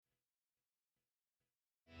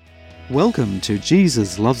Welcome to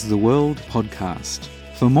Jesus Loves the World podcast.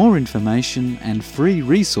 For more information and free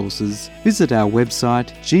resources, visit our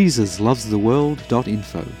website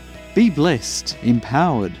jesuslovestheworld.info. Be blessed,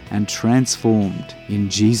 empowered, and transformed in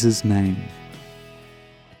Jesus' name.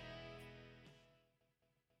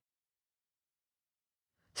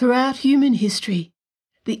 Throughout human history,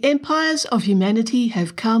 the empires of humanity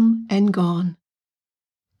have come and gone.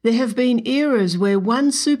 There have been eras where one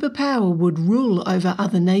superpower would rule over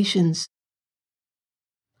other nations.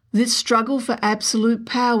 This struggle for absolute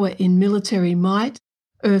power in military might,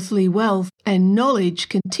 earthly wealth, and knowledge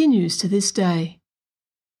continues to this day.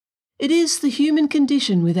 It is the human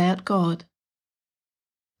condition without God.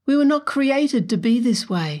 We were not created to be this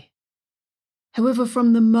way. However,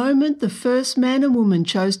 from the moment the first man and woman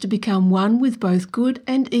chose to become one with both good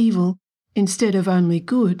and evil instead of only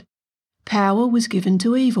good, power was given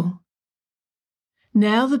to evil.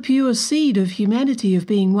 Now the pure seed of humanity of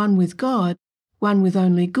being one with God, one with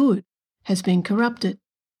only good, has been corrupted.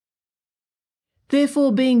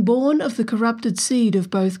 Therefore, being born of the corrupted seed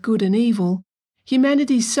of both good and evil,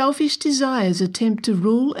 humanity's selfish desires attempt to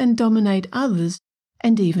rule and dominate others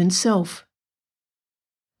and even self.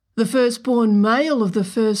 The firstborn male of the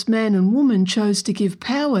first man and woman chose to give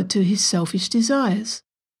power to his selfish desires.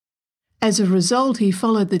 As a result, he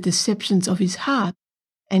followed the deceptions of his heart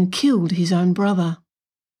and killed his own brother.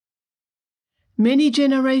 Many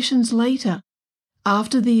generations later,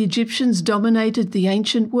 after the Egyptians dominated the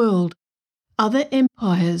ancient world, other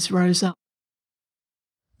empires rose up.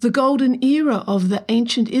 The golden era of the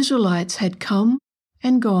ancient Israelites had come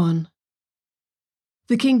and gone.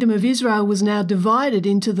 The kingdom of Israel was now divided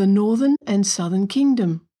into the northern and southern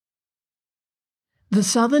kingdom. The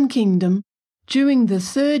southern kingdom, during the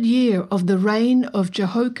 3rd year of the reign of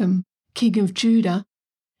Jehoiakim, king of Judah,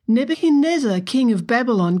 Nebuchadnezzar, king of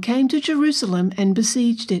Babylon, came to Jerusalem and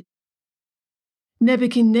besieged it.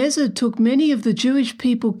 Nebuchadnezzar took many of the Jewish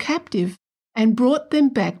people captive and brought them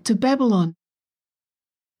back to Babylon.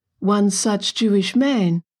 One such Jewish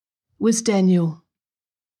man was Daniel.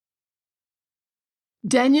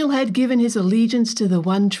 Daniel had given his allegiance to the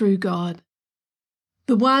one true God,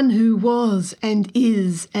 the one who was and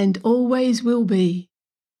is and always will be,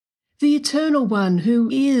 the eternal one who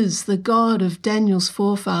is the God of Daniel's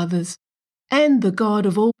forefathers and the God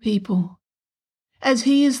of all people, as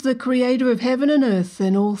he is the creator of heaven and earth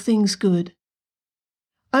and all things good.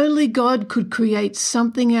 Only God could create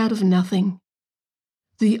something out of nothing,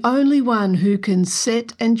 the only one who can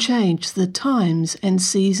set and change the times and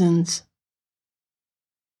seasons.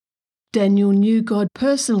 Daniel knew God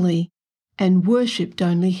personally and worshipped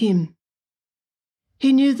only him.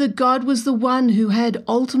 He knew that God was the one who had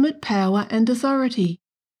ultimate power and authority,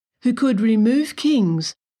 who could remove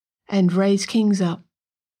kings and raise kings up.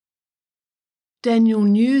 Daniel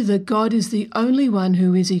knew that God is the only one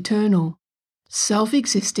who is eternal,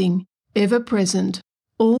 self-existing, ever-present,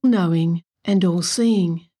 all-knowing, and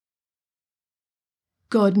all-seeing.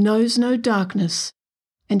 God knows no darkness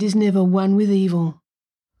and is never one with evil,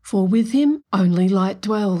 for with him only light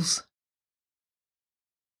dwells.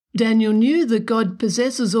 Daniel knew that God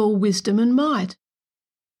possesses all wisdom and might.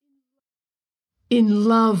 In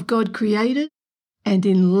love God created, and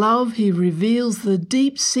in love he reveals the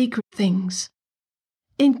deep secret things,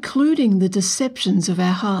 including the deceptions of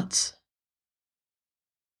our hearts.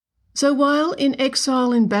 So while in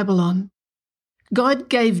exile in Babylon, God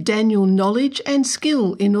gave Daniel knowledge and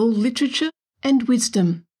skill in all literature and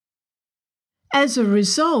wisdom. As a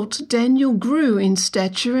result, Daniel grew in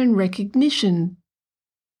stature and recognition.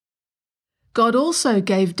 God also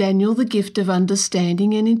gave Daniel the gift of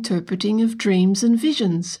understanding and interpreting of dreams and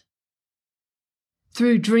visions.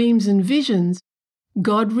 Through dreams and visions,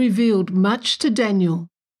 God revealed much to Daniel,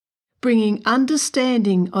 bringing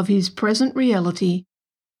understanding of his present reality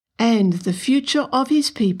and the future of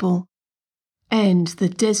his people and the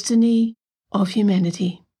destiny of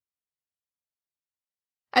humanity.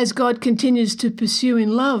 As God continues to pursue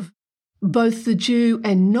in love both the Jew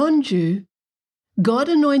and non-Jew, God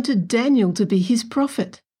anointed Daniel to be his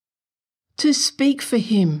prophet, to speak for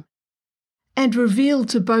him, and reveal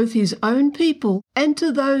to both his own people and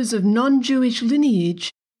to those of non-Jewish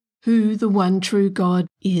lineage who the one true God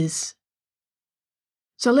is.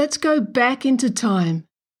 So let's go back into time.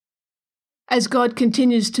 As God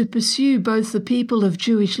continues to pursue both the people of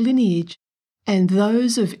Jewish lineage and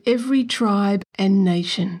those of every tribe and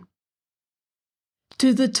nation,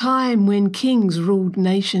 to the time when kings ruled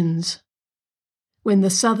nations, when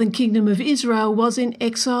the southern kingdom of Israel was in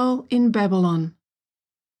exile in Babylon,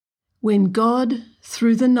 when God,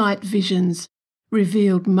 through the night visions,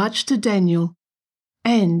 revealed much to Daniel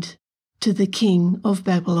and to the king of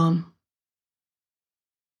Babylon.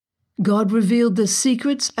 God revealed the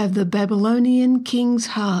secrets of the Babylonian king's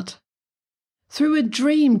heart. Through a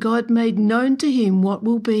dream, God made known to him what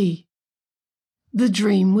will be. The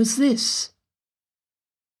dream was this.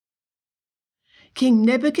 King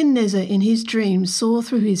Nebuchadnezzar in his dream saw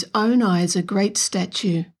through his own eyes a great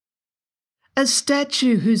statue. A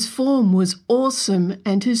statue whose form was awesome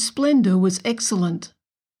and whose splendour was excellent.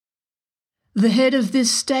 The head of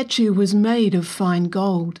this statue was made of fine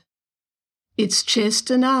gold, its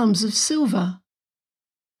chest and arms of silver.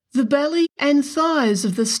 The belly and thighs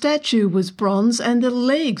of the statue was bronze, and the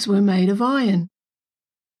legs were made of iron.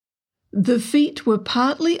 The feet were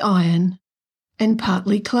partly iron and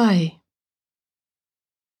partly clay.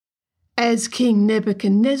 As King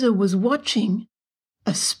Nebuchadnezzar was watching,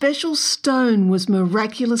 a special stone was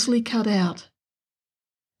miraculously cut out.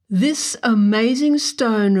 This amazing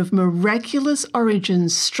stone of miraculous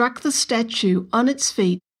origins struck the statue on its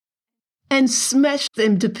feet and smashed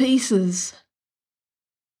them to pieces.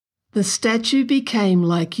 The statue became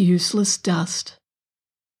like useless dust.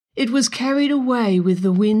 It was carried away with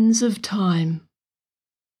the winds of time.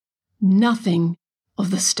 Nothing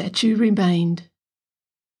of the statue remained.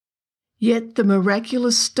 Yet the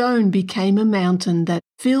miraculous stone became a mountain that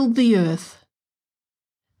filled the earth.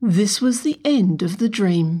 This was the end of the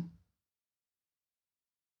dream.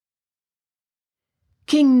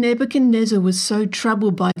 King Nebuchadnezzar was so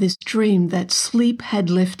troubled by this dream that sleep had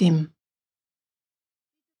left him.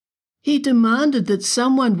 He demanded that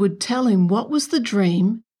someone would tell him what was the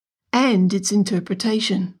dream and its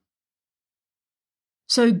interpretation.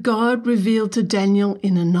 So God revealed to Daniel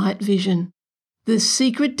in a night vision the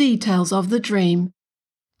secret details of the dream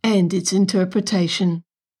and its interpretation.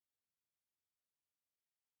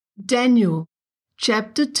 Daniel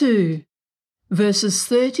chapter 2, verses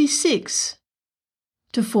 36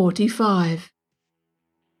 to 45.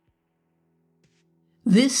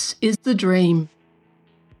 This is the dream.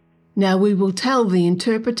 Now we will tell the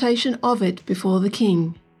interpretation of it before the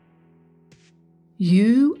king.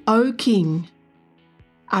 You, O king,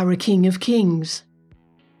 are a king of kings.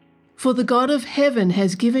 For the God of heaven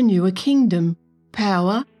has given you a kingdom,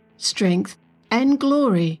 power, strength, and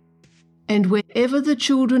glory, and wherever the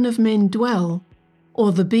children of men dwell,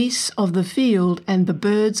 or the beasts of the field and the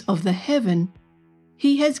birds of the heaven,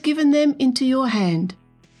 he has given them into your hand,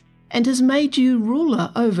 and has made you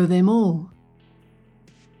ruler over them all.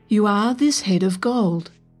 You are this head of gold.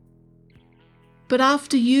 But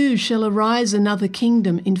after you shall arise another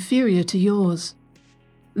kingdom inferior to yours,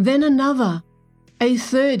 then another, a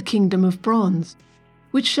third kingdom of bronze,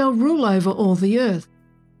 which shall rule over all the earth.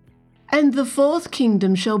 And the fourth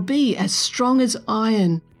kingdom shall be as strong as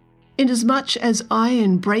iron, inasmuch as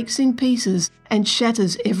iron breaks in pieces and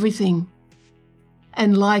shatters everything.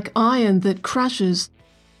 And like iron that crushes,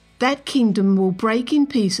 that kingdom will break in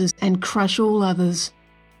pieces and crush all others.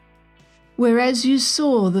 Whereas you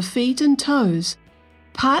saw the feet and toes,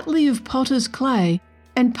 partly of potter's clay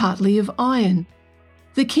and partly of iron,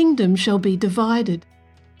 the kingdom shall be divided.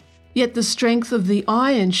 Yet the strength of the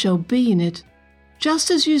iron shall be in it, just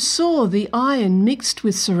as you saw the iron mixed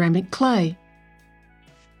with ceramic clay.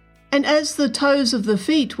 And as the toes of the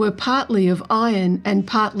feet were partly of iron and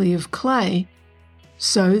partly of clay,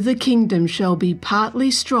 so the kingdom shall be partly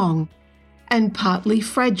strong and partly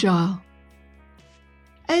fragile.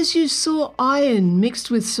 As you saw iron mixed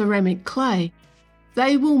with ceramic clay,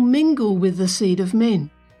 they will mingle with the seed of men,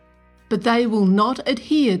 but they will not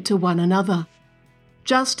adhere to one another,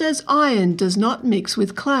 just as iron does not mix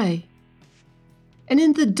with clay. And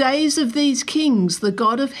in the days of these kings the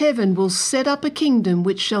God of heaven will set up a kingdom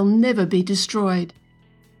which shall never be destroyed.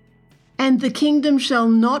 And the kingdom shall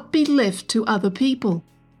not be left to other people.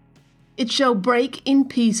 It shall break in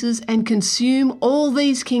pieces and consume all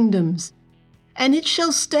these kingdoms, and it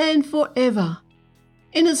shall stand forever,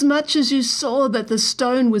 inasmuch as you saw that the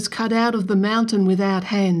stone was cut out of the mountain without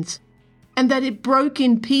hands, and that it broke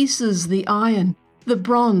in pieces the iron, the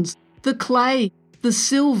bronze, the clay, the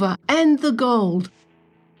silver, and the gold.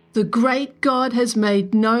 The great God has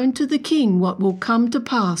made known to the king what will come to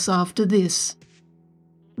pass after this.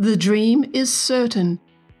 The dream is certain,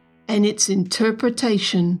 and its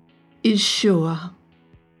interpretation is sure.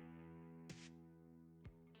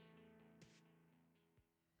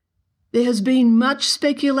 There has been much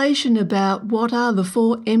speculation about what are the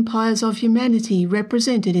four empires of humanity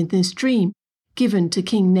represented in this dream given to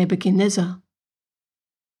King Nebuchadnezzar.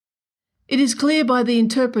 It is clear by the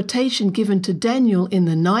interpretation given to Daniel in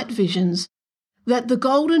the night visions that the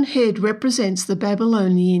golden head represents the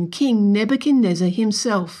Babylonian king Nebuchadnezzar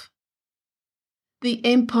himself. The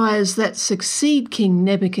empires that succeed King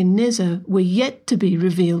Nebuchadnezzar were yet to be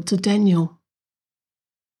revealed to Daniel.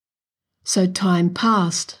 So time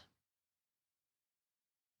passed.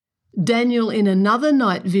 Daniel, in another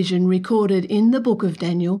night vision recorded in the book of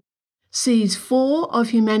Daniel, sees 4 of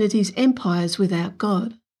humanity's empires without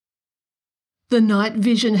God. The night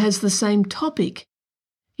vision has the same topic,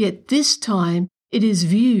 yet this time it is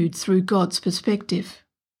viewed through God's perspective.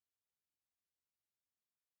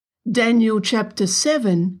 Daniel chapter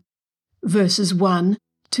 7, verses 1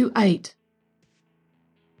 to 8.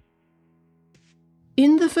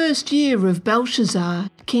 In the first year of Belshazzar,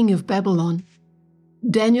 king of Babylon,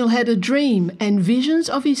 Daniel had a dream and visions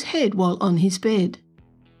of his head while on his bed.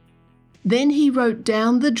 Then he wrote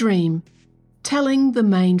down the dream, telling the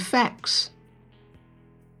main facts.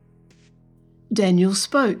 Daniel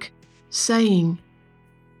spoke, saying,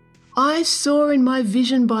 I saw in my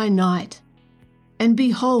vision by night, and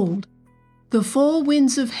behold, the 4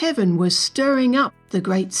 winds of heaven were stirring up the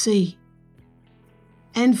great sea.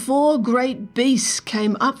 And 4 great beasts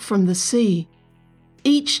came up from the sea,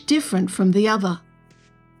 each different from the other.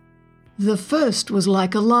 The first was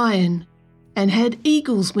like a lion, and had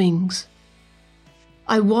eagle's wings.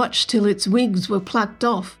 I watched till its wings were plucked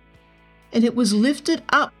off, and it was lifted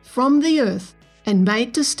up from the earth and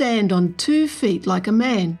made to stand on 2 feet like a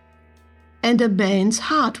man, and a man's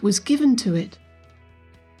heart was given to it.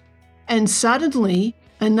 And suddenly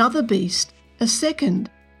another beast, a second,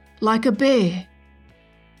 like a bear.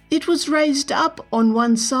 It was raised up on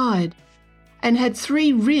one side, and had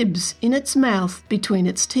 3 ribs in its mouth between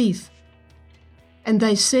its teeth. And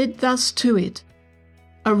they said thus to it,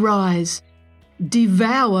 Arise,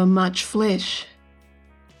 devour much flesh.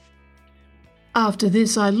 After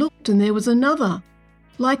this I looked, and there was another,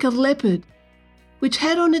 like a leopard, which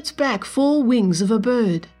had on its back 4 wings of a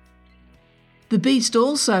bird. The beast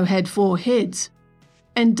also had 4 heads,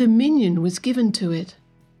 and dominion was given to it.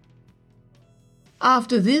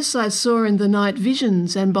 After this I saw in the night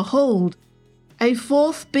visions, and behold, a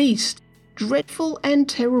 4th beast, dreadful and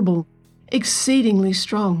terrible, exceedingly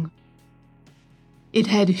strong. It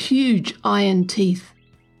had huge iron teeth.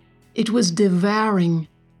 It was devouring,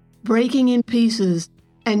 breaking in pieces,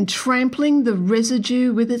 and trampling the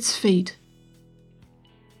residue with its feet.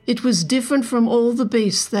 It was different from all the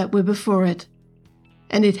beasts that were before it,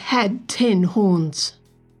 and it had 10 horns.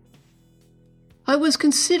 I was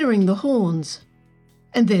considering the horns,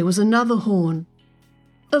 and there was another horn,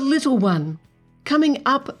 a little one, coming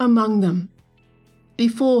up among them,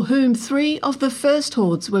 before whom 3 of the first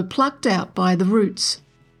horns were plucked out by the roots.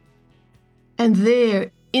 And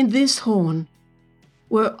there, in this horn,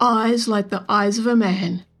 were eyes like the eyes of a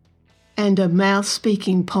man, and a mouth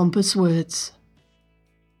speaking pompous words.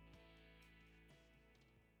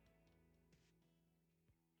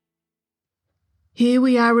 Here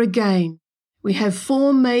we are again. We have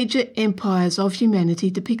 4 major empires of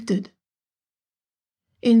humanity depicted.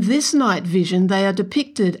 In this night vision, they are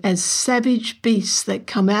depicted as savage beasts that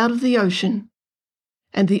come out of the ocean,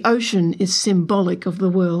 and the ocean is symbolic of the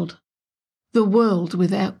world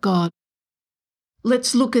without God.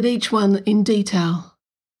 Let's look at each one in detail.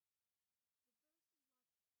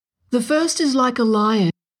 The first is like a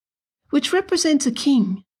lion, which represents a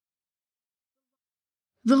king.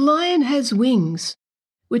 The lion has wings,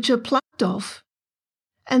 which are plucked off,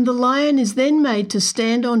 and the lion is then made to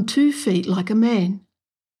stand on 2 feet like a man.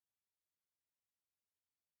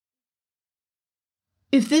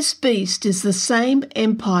 If this beast is the same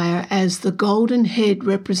empire as the golden head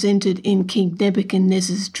represented in King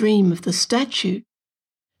Nebuchadnezzar's dream of the statue,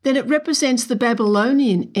 then it represents the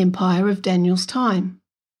Babylonian Empire of Daniel's time.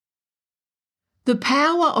 The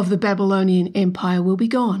power of the Babylonian Empire will be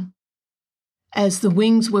gone. As the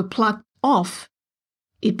wings were plucked off,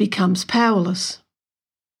 it becomes powerless.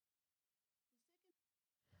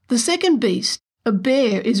 The second beast, a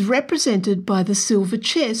bear, is represented by the silver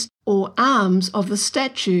chest or arms of the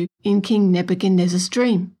statue in King Nebuchadnezzar's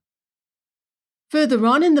dream. Further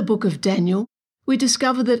on in the book of Daniel, we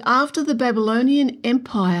discover that after the Babylonian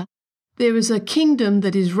Empire, there is a kingdom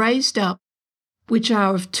that is raised up, which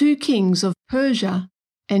are of 2 kings of Persia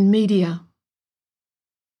and Media.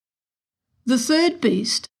 The third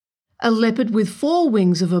beast, a leopard with 4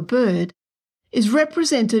 wings of a bird, is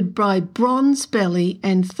represented by bronze belly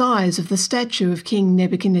and thighs of the statue of King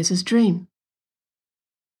Nebuchadnezzar's dream.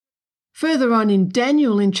 Further on in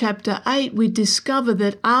Daniel in chapter 8, we discover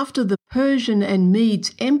that after the Persian and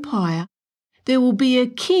Medes Empire, there will be a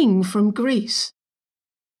king from Greece.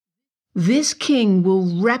 This king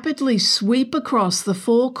will rapidly sweep across the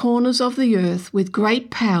 4 corners of the earth with great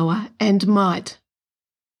power and might.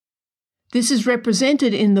 This is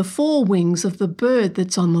represented in the 4 wings of the bird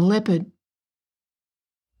that's on the leopard.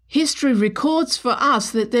 History records for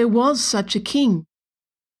us that there was such a king.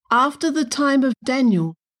 after the time of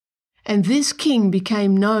Daniel, and this king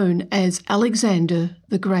became known as Alexander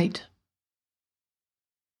the Great.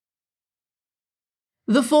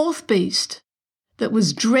 The fourth beast, that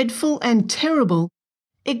was dreadful and terrible,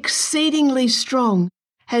 exceedingly strong,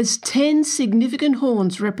 has 10 significant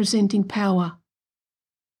horns representing power.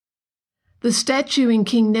 The statue in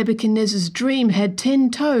King Nebuchadnezzar's dream had 10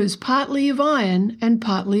 toes, partly of iron and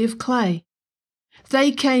partly of clay.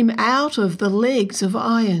 They came out of the legs of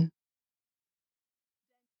iron.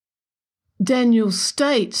 Daniel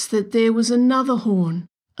states that there was another horn,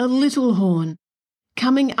 a little horn,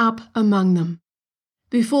 coming up among them,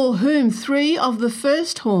 before whom 3 of the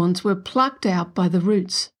first horns were plucked out by the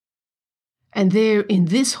roots. And there in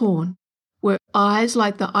this horn were eyes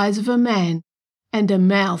like the eyes of a man, and a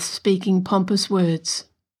mouth speaking pompous words.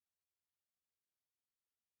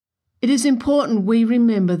 It is important we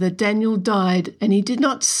remember that Daniel died and he did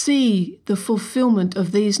not see the fulfillment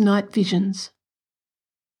of these night visions.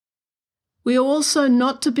 We are also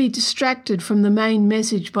not to be distracted from the main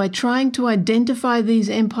message by trying to identify these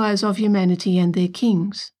empires of humanity and their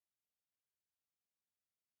kings.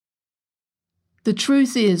 The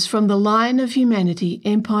truth is, from the line of humanity,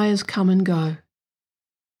 empires come and go.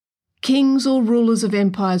 Kings or rulers of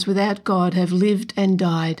empires without God have lived and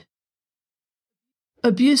died.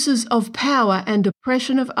 Abuses of power and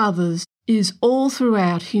oppression of others is all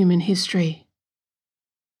throughout human history.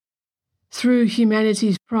 Through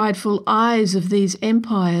humanity's prideful eyes of these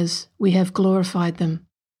empires, we have glorified them,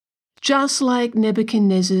 just like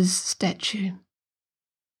Nebuchadnezzar's statue.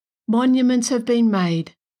 Monuments have been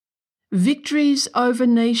made, victories over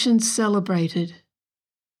nations celebrated.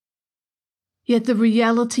 Yet the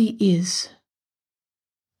reality is,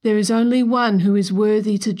 there is only one who is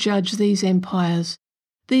worthy to judge these empires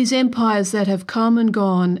that have come and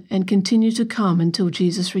gone and continue to come until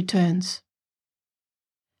Jesus returns.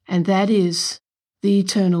 And that is the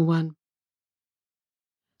Eternal One.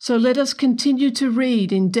 So let us continue to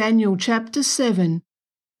read in Daniel chapter 7,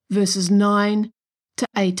 verses 9 to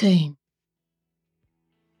 18.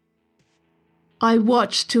 I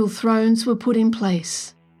watched till thrones were put in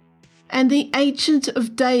place, and the Ancient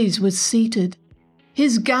of Days was seated.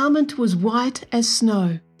 His garment was white as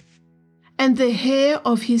snow, and the hair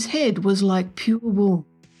of his head was like pure wool.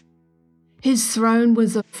 His throne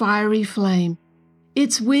was a fiery flame,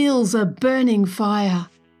 its wheels a burning fire.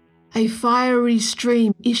 A fiery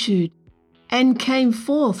stream issued and came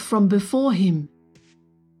forth from before him.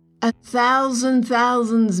 1,000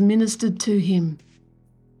 thousands ministered to him.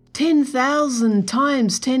 10,000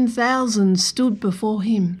 times 10,000 stood before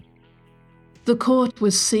him. The court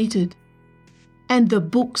was seated, and the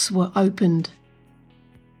books were opened.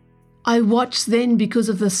 I watched then because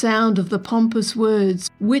of the sound of the pompous words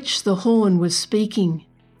which the horn was speaking.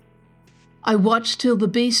 I watched till the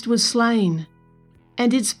beast was slain,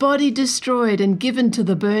 and its body destroyed and given to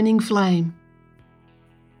the burning flame.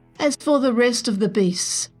 As for the rest of the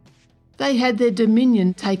beasts, they had their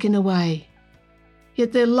dominion taken away,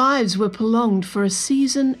 yet their lives were prolonged for a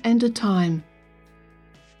season and a time.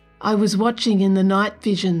 I was watching in the night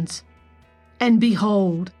visions, and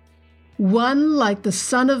behold, one like the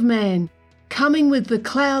Son of Man, coming with the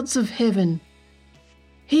clouds of heaven.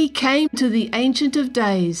 He came to the Ancient of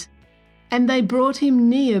Days, and they brought him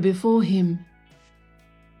near before him.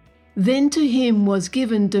 Then to him was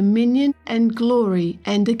given dominion and glory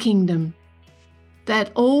and a kingdom,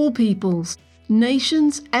 that all peoples,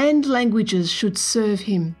 nations, and languages should serve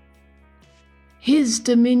him. His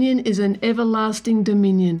dominion is an everlasting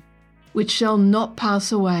dominion, which shall not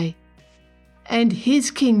pass away, and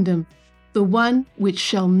his kingdom, the one which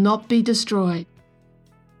shall not be destroyed.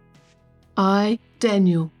 I,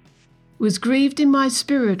 Daniel, was grieved in my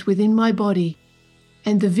spirit within my body,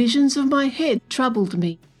 and the visions of my head troubled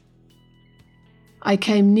me. I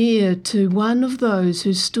came near to one of those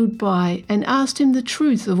who stood by and asked him the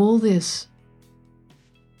truth of all this.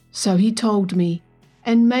 So he told me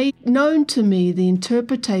and made known to me the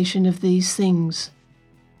interpretation of these things.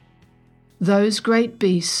 Those great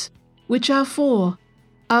beasts, which are 4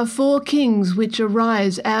 kings which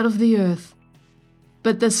arise out of the earth,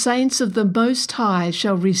 but the saints of the Most High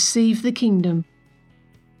shall receive the kingdom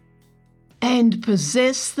and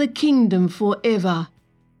possess the kingdom forever,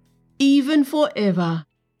 even forever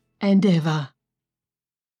and ever.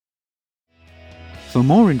 For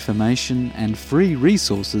more information and free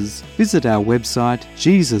resources, visit our website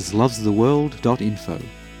jesuslovestheworld.info.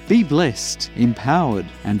 Be blessed, empowered,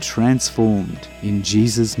 and transformed in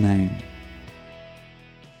Jesus' name.